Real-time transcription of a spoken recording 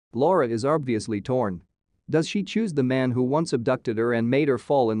Laura is obviously torn. Does she choose the man who once abducted her and made her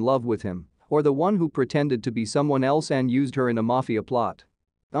fall in love with him, or the one who pretended to be someone else and used her in a mafia plot?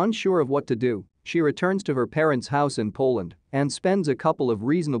 Unsure of what to do, she returns to her parents' house in Poland and spends a couple of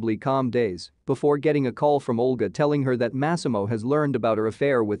reasonably calm days before getting a call from Olga telling her that Massimo has learned about her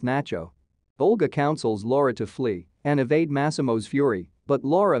affair with Nacho. Olga counsels Laura to flee and evade Massimo's fury, but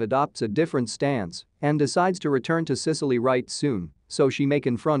Laura adopts a different stance and decides to return to Sicily right soon so she may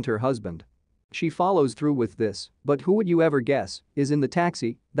confront her husband. She follows through with this, but who would you ever guess is in the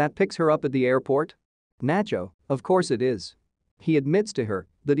taxi that picks her up at the airport? Nacho, of course it is. He admits to her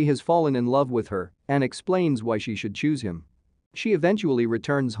that he has fallen in love with her and explains why she should choose him. She eventually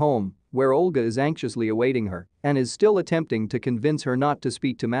returns home, where Olga is anxiously awaiting her and is still attempting to convince her not to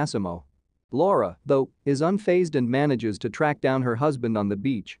speak to Massimo. Laura, though, is unfazed and manages to track down her husband on the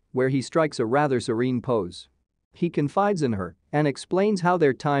beach, where he strikes a rather serene pose. He confides in her and explains how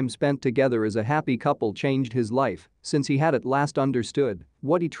their time spent together as a happy couple changed his life since he had at last understood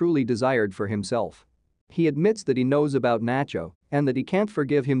what he truly desired for himself. He admits that he knows about Nacho and that he can't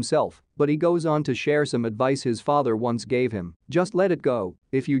forgive himself, but he goes on to share some advice his father once gave him: just let it go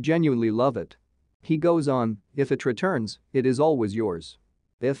if you genuinely love it. He goes on, if it returns, it is always yours.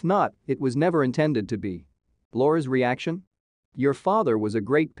 If not, it was never intended to be. Laura's reaction? Your father was a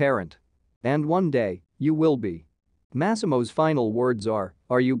great parent. And one day, you will be. Massimo's final words are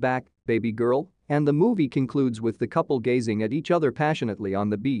you back, baby girl? And the movie concludes with the couple gazing at each other passionately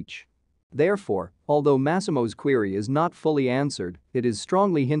on the beach. Therefore, although Massimo's query is not fully answered, it is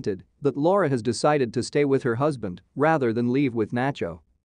strongly hinted that Laura has decided to stay with her husband rather than leave with Nacho.